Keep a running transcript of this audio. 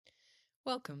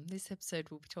Welcome. This episode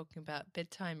we'll be talking about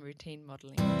bedtime routine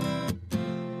modelling.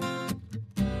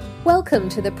 Welcome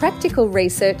to the Practical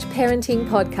Research Parenting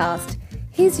Podcast.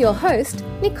 Here's your host,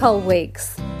 Nicole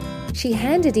Weeks. She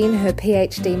handed in her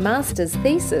PhD master's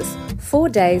thesis 4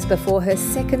 days before her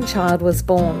second child was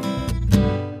born.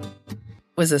 It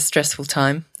was a stressful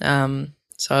time.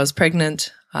 So I was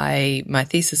pregnant. My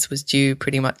thesis was due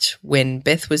pretty much when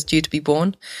Beth was due to be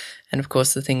born. And of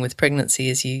course, the thing with pregnancy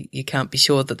is you can't be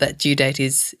sure that due date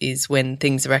is when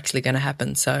things are actually going to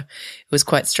happen. So it was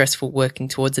quite stressful working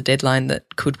towards a deadline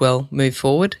that could well move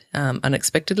forward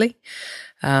unexpectedly.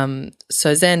 So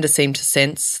Xander seemed to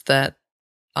sense that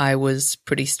I was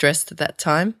pretty stressed at that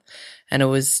time. And it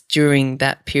was during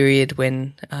that period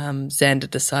when Xander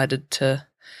decided to,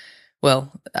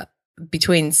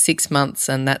 between 6 months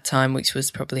and that time, which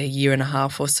was probably a year and a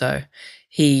half or so,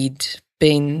 he'd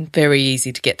been very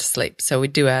easy to get to sleep. So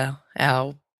we'd do our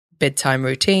bedtime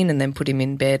routine and then put him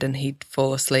in bed and he'd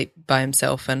fall asleep by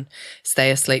himself and stay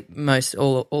asleep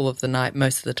all of the night,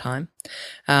 most of the time.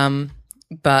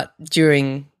 But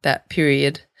during that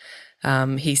period,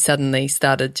 he suddenly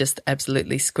started just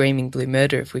absolutely screaming blue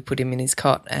murder if we put him in his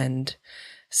cot. And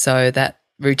so that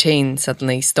routine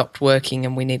suddenly stopped working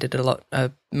and we needed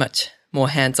a much more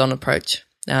hands-on approach.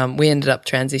 We ended up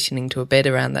transitioning to a bed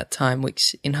around that time,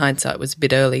 which in hindsight was a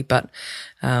bit early, but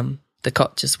the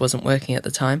cot just wasn't working at the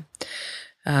time.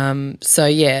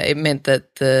 It meant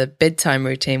that the bedtime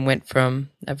routine went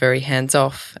from a very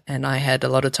hands-off and I had a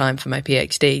lot of time for my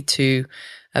PhD to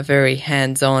a very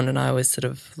hands-on, and I was sort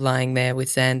of lying there with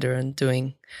Xander and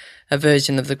doing a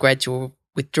version of the gradual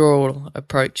withdrawal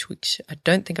approach, which I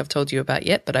don't think I've told you about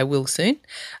yet, but I will soon.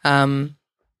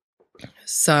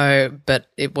 But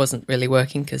it wasn't really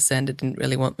working because Xander didn't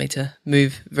really want me to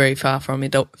move very far from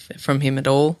him at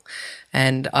all.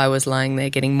 And I was lying there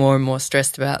getting more and more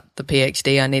stressed about the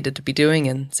PhD I needed to be doing,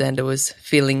 and Xander was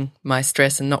feeling my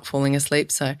stress and not falling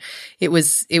asleep. So it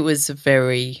was a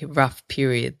very rough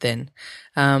period then.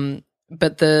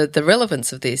 But the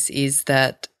relevance of this is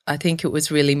that I think it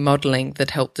was really modelling that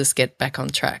helped us get back on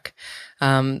track.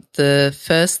 The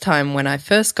first time when I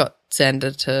first got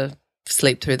Xander to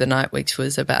sleep through the night, which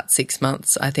was about 6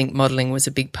 months, I think modelling was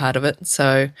a big part of it.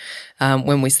 So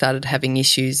when we started having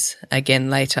issues again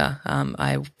later,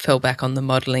 I fell back on the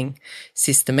modelling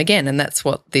system again. And that's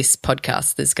what this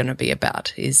podcast is going to be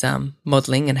about, is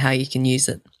modelling and how you can use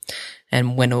it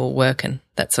and when it will work and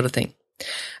that sort of thing.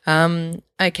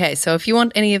 Okay, so if you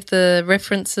want any of the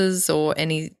references or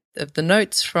any of the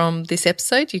notes from this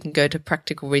episode, you can go to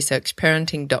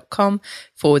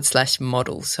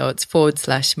practicalresearchparenting.com/model. So it's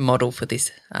 /model for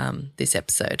this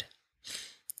episode.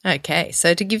 Okay,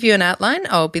 so to give you an outline,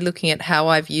 I'll be looking at how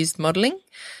I've used modelling.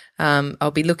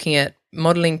 I'll be looking at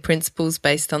modelling principles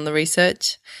based on the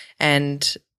research,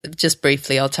 and just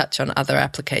briefly I'll touch on other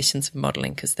applications of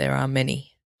modelling because there are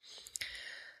many.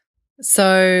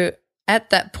 So at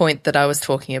that point that I was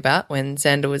talking about, when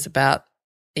Xander was about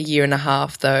a year and a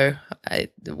half, though,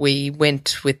 we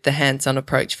went with the hands-on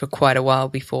approach for quite a while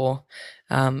before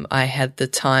I had the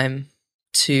time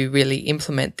to really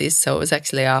implement this. So it was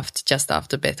actually just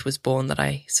after Beth was born that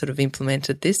I sort of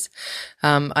implemented this.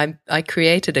 I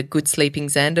created a Good Sleeping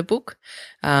Xander book,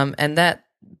 and that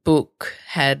book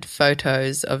had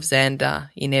photos of Xander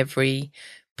in every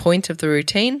point of the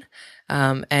routine.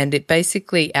 And it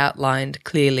basically outlined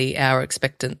clearly our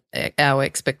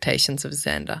expectations of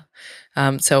Xander.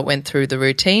 So it went through the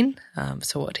routine,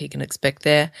 so what he can expect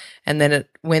there, and then it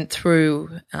went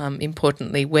through,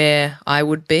 importantly, where I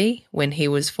would be when he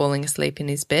was falling asleep in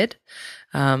his bed.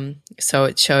 So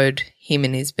it showed him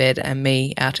in his bed and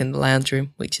me out in the lounge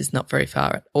room, which is not very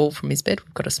far at all from his bed.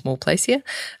 We've got a small place here.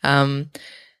 And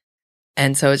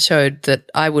so it showed that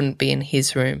I wouldn't be in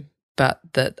his room, but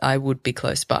that I would be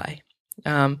close by.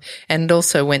 And it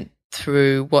also went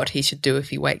through what he should do if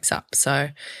he wakes up. So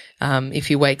if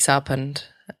he wakes up and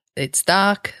it's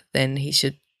dark, then he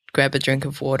should grab a drink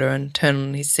of water and turn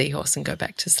on his seahorse and go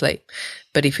back to sleep.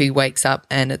 But if he wakes up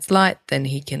and it's light, then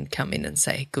he can come in and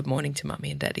say good morning to mummy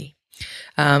and daddy.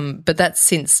 But that's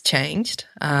since changed.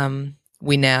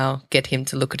 We now get him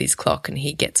to look at his clock and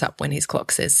he gets up when his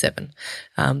clock says 7.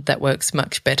 That works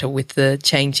much better with the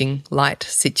changing light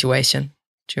situation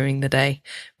during the day,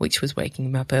 which was waking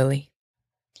him up early.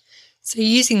 So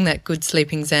using that Good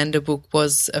Sleeping Xander book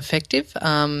was effective.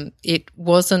 It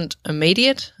wasn't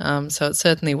immediate, so it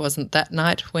certainly wasn't that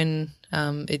night when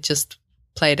it just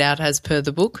played out as per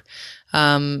the book,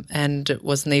 and it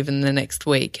wasn't even the next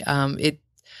week.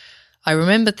 I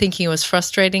remember thinking it was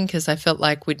frustrating because I felt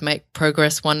like we'd make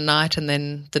progress one night and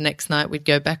then the next night we'd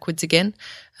go backwards again.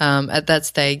 At that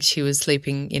stage, he was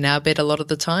sleeping in our bed a lot of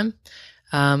the time.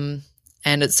 And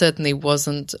it certainly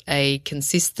wasn't a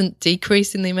consistent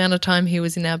decrease in the amount of time he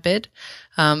was in our bed.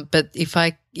 But if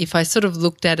I sort of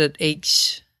looked at it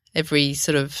every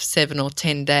sort of 7 or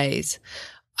 10 days,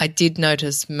 I did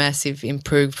notice massive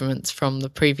improvements from the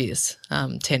previous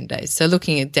 10 days. So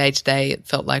looking at day to day, it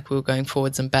felt like we were going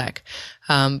forwards and back.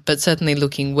 But certainly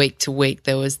looking week to week,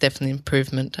 there was definitely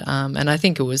improvement. And I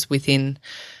think it was within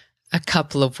a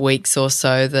couple of weeks or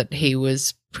so that he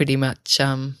was pretty much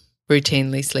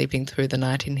routinely sleeping through the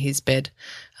night in his bed.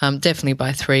 Definitely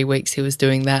by 3 weeks he was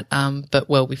doing that, but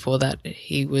well before that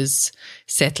he was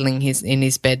settling in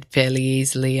his bed fairly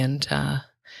easily and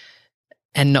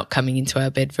not coming into our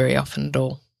bed very often at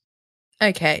all.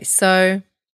 Okay, so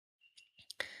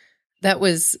that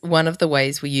was one of the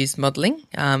ways we used modelling.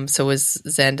 So was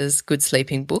Xander's Good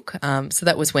Sleeping Book. So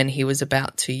that was when he was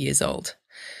about 2 years old.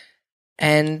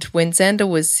 And when Xander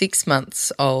was 6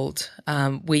 months old,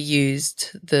 we used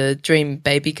the Dream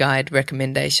Baby Guide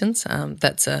recommendations.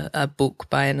 That's a book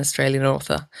by an Australian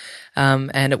author,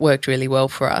 and it worked really well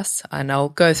for us. And I'll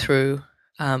go through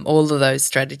all of those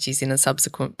strategies in a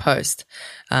subsequent post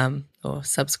or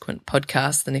subsequent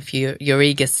podcast. And if you're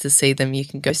eager to see them, you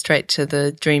can go straight to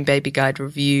the Dream Baby Guide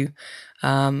review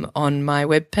on my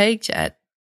webpage at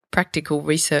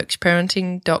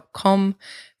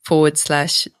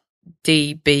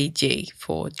practicalresearchparenting.com/DBG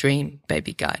for Dream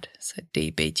Baby Guide. So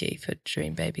DBG for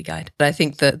Dream Baby Guide. But I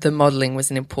think that the modelling was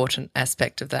an important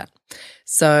aspect of that.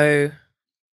 So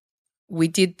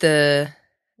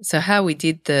how we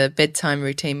did the bedtime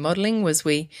routine modelling was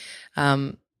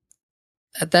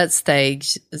at that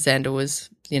stage, Xander was,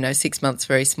 6 months,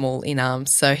 very small in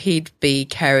arms. So he'd be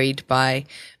carried by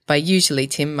usually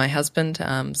Tim, my husband,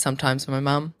 sometimes my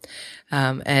mum.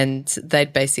 And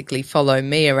they'd basically follow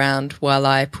me around while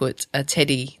I put a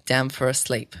teddy down for a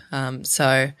sleep.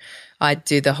 So I'd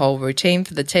do the whole routine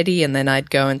for the teddy, and then I'd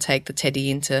go and take the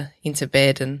teddy into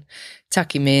bed and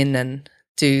tuck him in and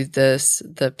do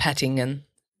the patting and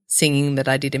singing that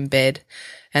I did in bed.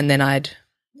 And then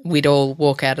we'd all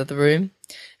walk out of the room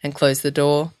and close the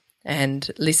door and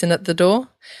listen at the door.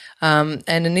 And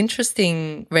an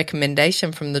interesting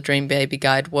recommendation from the Dream Baby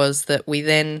Guide was that we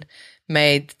then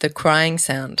made the crying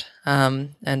sound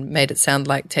and made it sound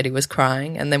like Teddy was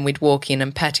crying, and then we'd walk in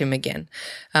and pat him again.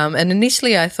 And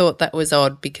initially I thought that was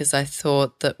odd because I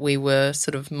thought that we were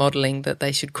sort of modelling that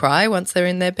they should cry once they're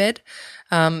in their bed.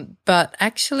 But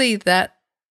actually that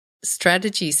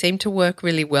strategy seemed to work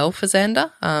really well for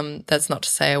Xander. That's not to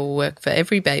say it will work for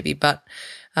every baby, but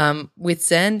with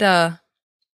Xander,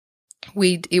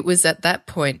 it was at that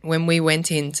point when we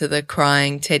went into the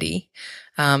crying Teddy,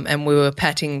 and we were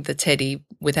patting the Teddy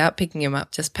without picking him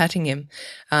up, just patting him,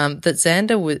 that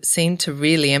Xander seemed to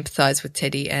really empathise with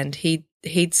Teddy, and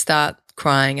he'd start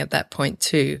crying at that point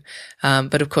too.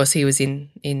 But of course he was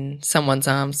in someone's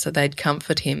arms, so they'd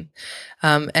comfort him.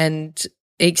 And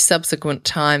each subsequent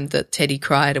time that Teddy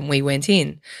cried and we went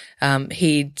in,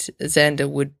 Xander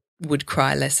would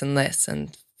cry less and less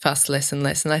and fuss less and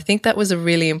less. And I think that was a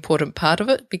really important part of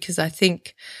it, because I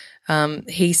think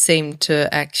he seemed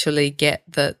to actually get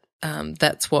that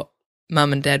that's what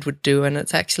mum and dad would do, and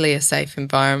it's actually a safe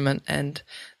environment and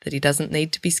that he doesn't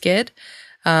need to be scared.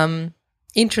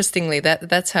 Interestingly,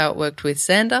 that's how it worked with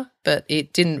Xander, but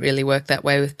it didn't really work that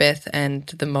way with Beth, and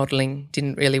the modelling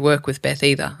didn't really work with Beth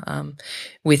either.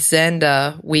 With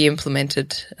Xander, we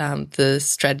implemented the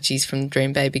strategies from the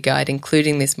Dream Baby Guide,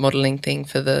 including this modelling thing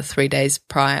for the 3 days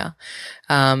prior.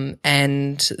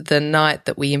 And the night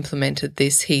that we implemented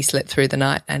this, he slept through the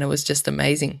night, and it was just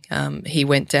amazing. He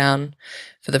went down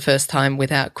for the first time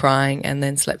without crying and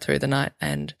then slept through the night,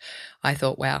 and I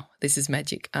thought, wow, this is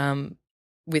magic.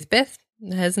 With Beth,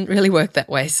 it hasn't really worked that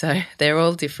way, so they're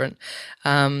all different.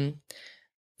 So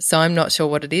I'm not sure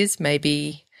what it is,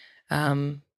 maybe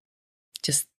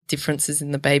just differences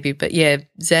in the baby. But yeah,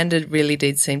 Xander really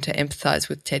did seem to empathise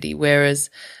with Teddy,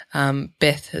 whereas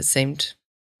Beth has seemed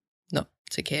not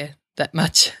to care that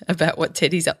much about what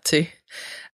Teddy's up to.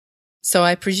 So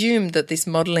I presume that this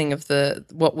modelling of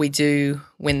what we do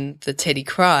when the Teddy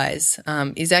cries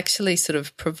is actually sort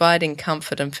of providing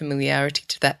comfort and familiarity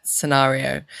to that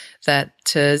scenario that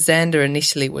to Xander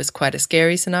initially was quite a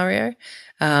scary scenario.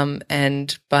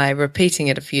 And by repeating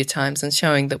it a few times and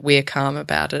showing that we're calm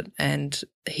about it and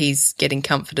he's getting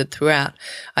comforted throughout,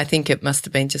 I think it must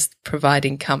have been just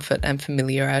providing comfort and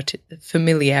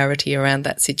familiarity around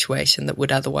that situation that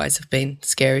would otherwise have been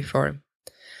scary for him.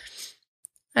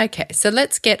 Okay, so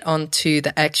let's get on to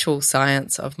the actual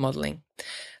science of modelling.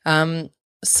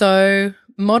 So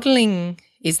modelling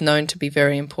is known to be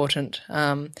very important,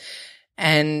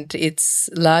 and it's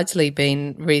largely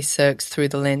been researched through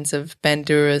the lens of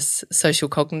Bandura's social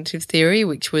cognitive theory,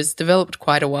 which was developed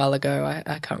quite a while ago.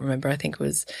 I can't remember. I think it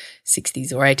was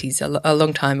 60s or 80s, a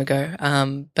long time ago.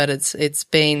 But it's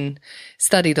been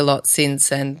studied a lot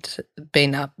since, and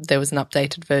there was an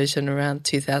updated version around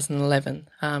 2011.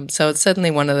 So it's certainly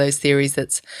one of those theories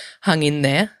that's hung in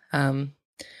there.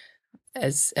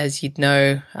 As you'd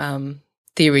know,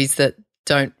 theories that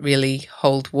don't really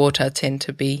hold water tend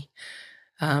to be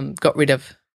got rid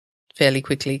of fairly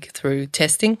quickly through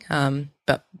testing,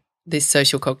 but this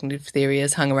social cognitive theory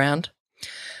has hung around.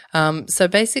 So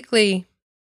basically,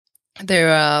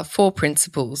 there are 4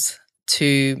 principles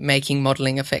to making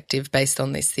modelling effective based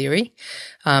on this theory,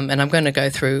 and I'm going to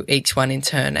go through each one in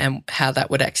turn and how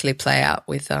that would actually play out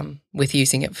with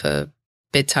using it for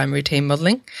bedtime routine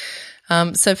modelling.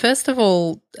 So first of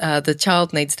all, the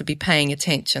child needs to be paying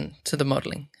attention to the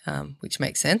modelling, which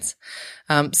makes sense.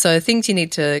 So things you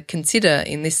need to consider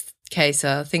in this case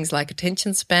are things like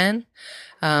attention span.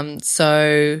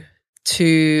 So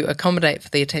to accommodate for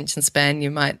the attention span,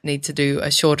 you might need to do a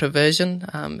shorter version,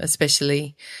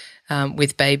 especially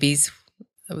with babies.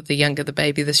 The younger the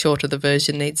baby, the shorter the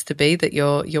version needs to be that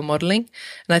you're modelling.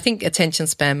 And I think attention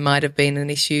span might have been an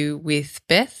issue with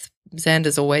Beth.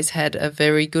 Xander's always had a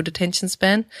very good attention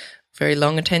span, very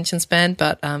long attention span,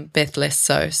 but Beth less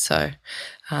so. So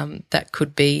that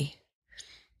could be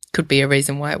a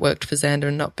reason why it worked for Xander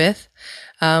and not Beth.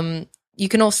 You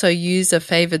can also use a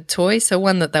favoured toy, so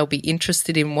one that they'll be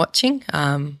interested in watching,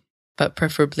 but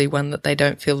preferably one that they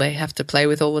don't feel they have to play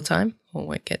with all the time or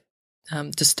won't get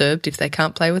disturbed if they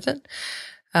can't play with it.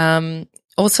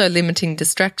 Also limiting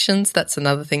distractions, that's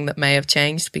another thing that may have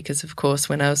changed because, of course,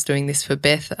 when I was doing this for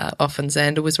Beth, often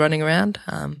Xander was running around,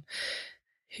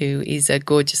 who is a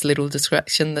gorgeous little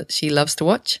distraction that she loves to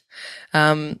watch.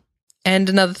 And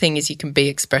another thing is you can be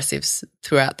expressive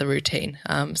throughout the routine.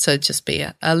 So just be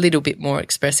a little bit more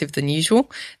expressive than usual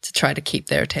to try to keep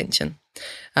their attention.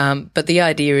 But the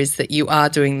idea is that you are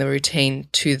doing the routine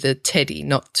to the teddy,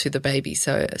 not to the baby.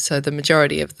 So the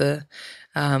majority of the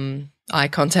eye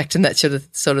contact and that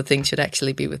sort of thing should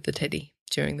actually be with the teddy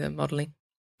during the modelling.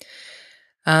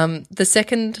 The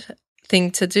second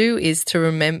thing to do is to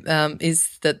remember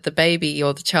is that the baby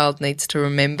or the child needs to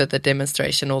remember the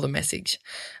demonstration or the message.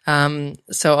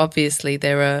 So obviously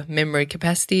there are memory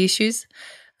capacity issues.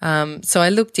 So I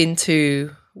looked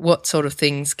into what sort of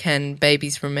things can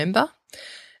babies remember.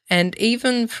 And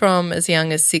even from as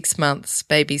young as 6 months,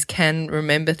 babies can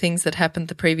remember things that happened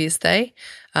the previous day.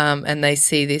 And they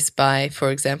see this by,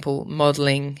 for example,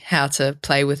 modelling how to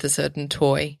play with a certain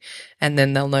toy. And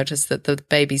then they'll notice that the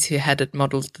babies who had it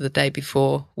modelled the day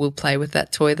before will play with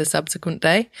that toy the subsequent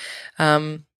day.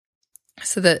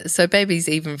 So babies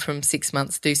even from 6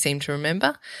 months do seem to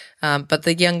remember, but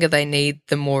the younger they need,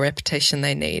 the more repetition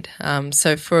they need.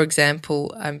 So, for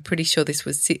example, I'm pretty sure this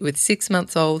was with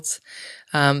 6-month-olds.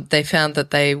 They found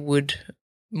that they would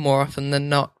more often than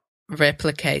not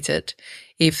replicate it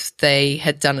if they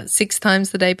had done it 6 times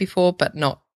the day before, but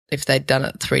not if they'd done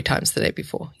it 3 times the day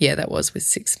before. Yeah, that was with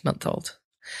 6-month-olds.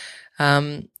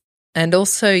 And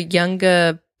also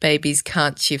younger babies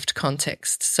can't shift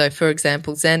context. So, for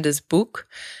example, Xander's book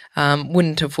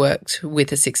wouldn't have worked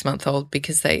with a 6-month-old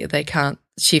because they can't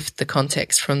shift the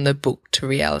context from the book to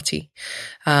reality.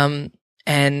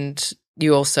 And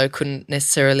you also couldn't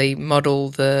necessarily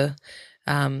model the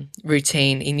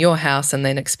routine in your house and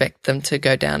then expect them to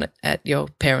go down at your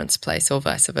parents' place or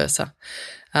vice versa.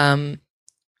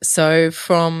 So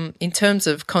in terms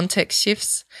of context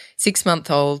shifts,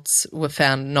 6-month-olds were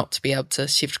found not to be able to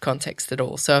shift context at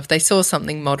all. So if they saw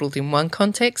something modelled in one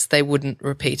context, they wouldn't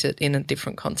repeat it in a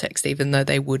different context, even though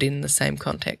they would in the same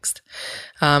context.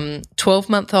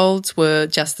 12-month-olds were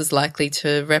just as likely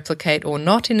to replicate or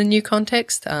not in a new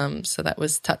context. So that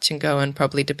was touch and go and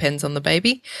probably depends on the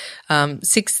baby.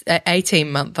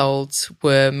 18-month-olds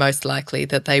were most likely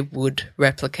that they would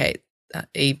replicate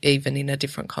even in a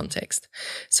different context.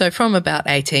 So from about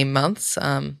 18 months,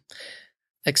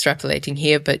 extrapolating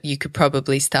here, but you could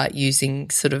probably start using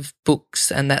sort of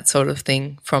books and that sort of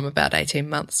thing from about 18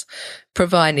 months,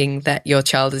 providing that your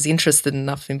child is interested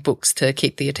enough in books to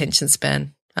keep the attention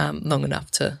span long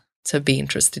enough to be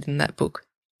interested in that book.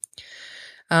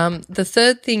 The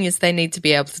third thing is they need to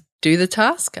be able to do the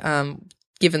task.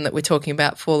 Given that we're talking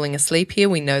about falling asleep here,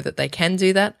 we know that they can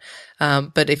do that.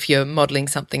 But if you're modelling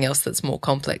something else that's more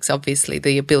complex, obviously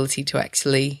the ability to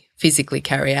actually physically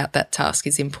carry out that task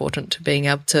is important to being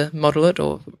able to model it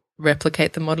or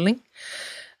replicate the modelling.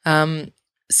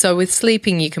 So with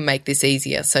sleeping, you can make this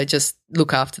easier. So just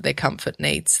look after their comfort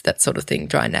needs, that sort of thing,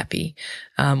 dry nappy,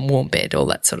 warm bed, all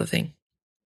that sort of thing.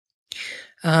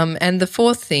 And the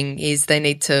fourth thing is they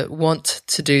need to want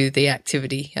to do the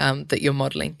activity that you're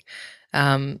modelling.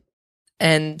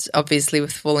 And obviously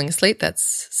with falling asleep,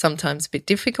 that's sometimes a bit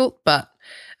difficult, but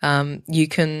you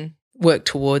can work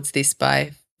towards this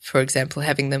by, for example,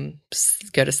 having them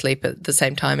go to sleep at the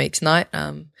same time each night.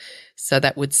 So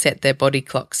that would set their body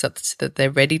clock such that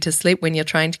they're ready to sleep when you're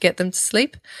trying to get them to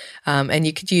sleep. And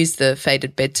you could use the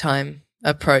faded bedtime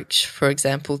approach, for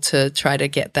example, to try to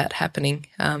get that happening.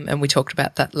 And we talked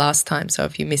about that last time. So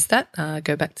if you missed that,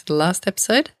 go back to the last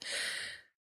episode.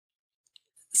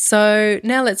 So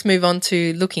now let's move on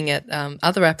to looking at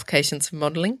other applications of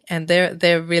modelling, and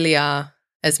there really are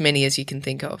as many as you can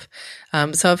think of.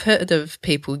 So I've heard of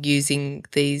people using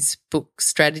these book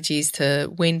strategies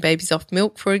to wean babies off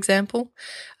milk, for example.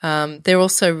 They're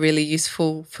also really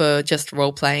useful for just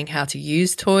role-playing how to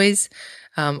use toys.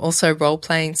 Also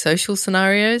role-playing social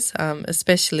scenarios,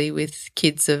 especially with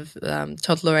kids of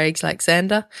toddler age like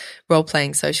Xander.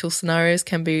 Role-playing social scenarios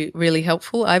can be really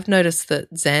helpful. I've noticed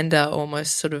that Xander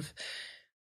almost sort of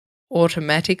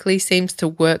automatically seems to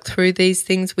work through these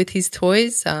things with his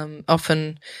toys.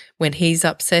 Often when he's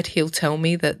upset, he'll tell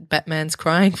me that Batman's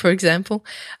crying, for example.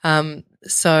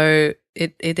 So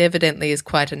it evidently is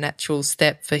quite a natural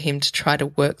step for him to try to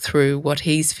work through what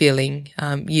he's feeling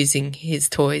using his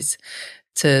toys,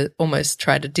 to almost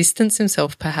try to distance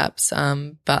himself perhaps,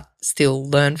 but still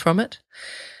learn from it.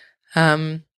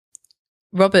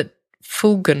 Robert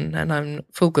Fulghum,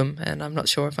 and I'm not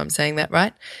sure if I'm saying that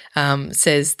right,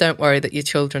 says, don't worry that your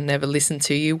children never listen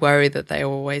to you, worry that they are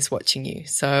always watching you.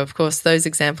 So, of course, those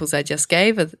examples I just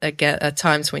gave are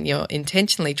times when you're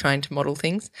intentionally trying to model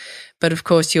things, but of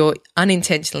course you're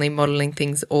unintentionally modeling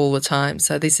things all the time.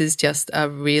 So this is just a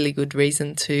really good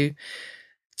reason to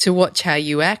watch how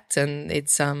you act, and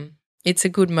it's a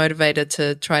good motivator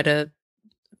to try to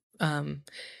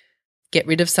get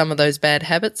rid of some of those bad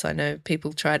habits. I know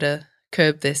people try to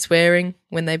curb their swearing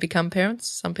when they become parents.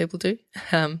 Some people do,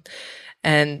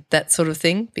 and that sort of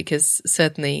thing, because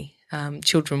certainly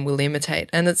children will imitate.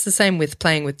 And it's the same with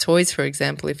playing with toys, for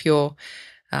example. If you're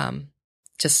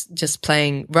just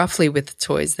playing roughly with the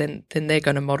toys, then they're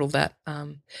going to model that,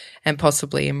 and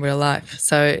possibly in real life.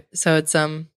 So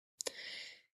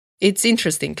it's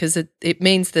interesting because it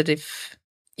means that if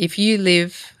you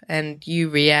live and you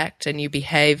react and you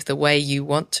behave the way you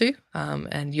want to,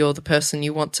 and you're the person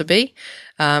you want to be,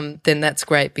 then that's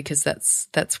great, because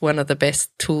that's one of the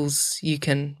best tools you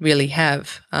can really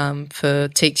have for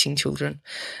teaching children,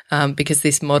 because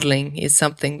this modelling is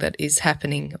something that is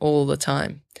happening all the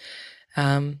time.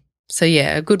 So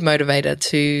yeah, a good motivator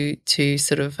to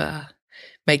sort of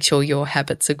make sure your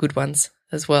habits are good ones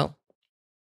as well.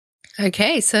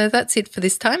 Okay, so that's it for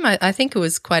this time. I think it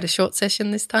was quite a short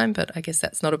session this time, but I guess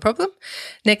that's not a problem.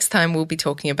 Next time we'll be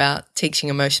talking about teaching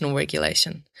emotional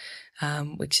regulation,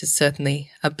 which is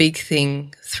certainly a big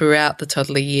thing throughout the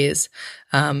toddler years,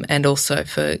 and also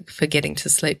for getting to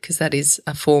sleep, because that is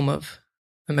a form of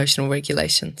emotional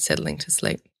regulation, settling to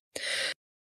sleep.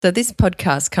 So this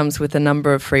podcast comes with a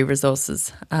number of free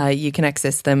resources. You can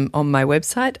access them on my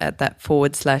website at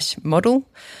that/model.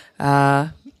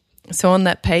 So on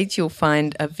that page, you'll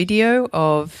find a video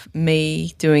of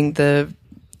me doing the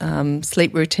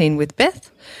sleep routine with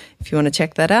Beth, if you want to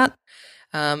check that out.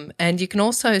 And you can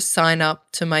also sign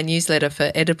up to my newsletter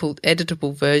for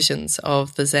editable versions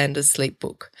of the Xander's Sleep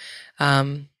Book.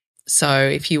 So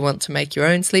if you want to make your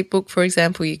own sleep book, for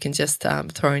example, you can just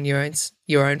throw in your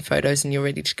own photos and you're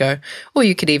ready to go. Or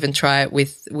you could even try it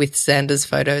with Xander's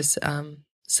photos.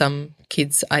 Some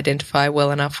kids identify well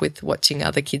enough with watching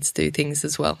other kids do things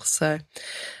as well. So,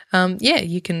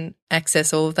 you can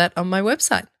access all of that on my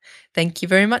website. Thank you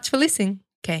very much for listening.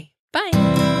 Okay, bye.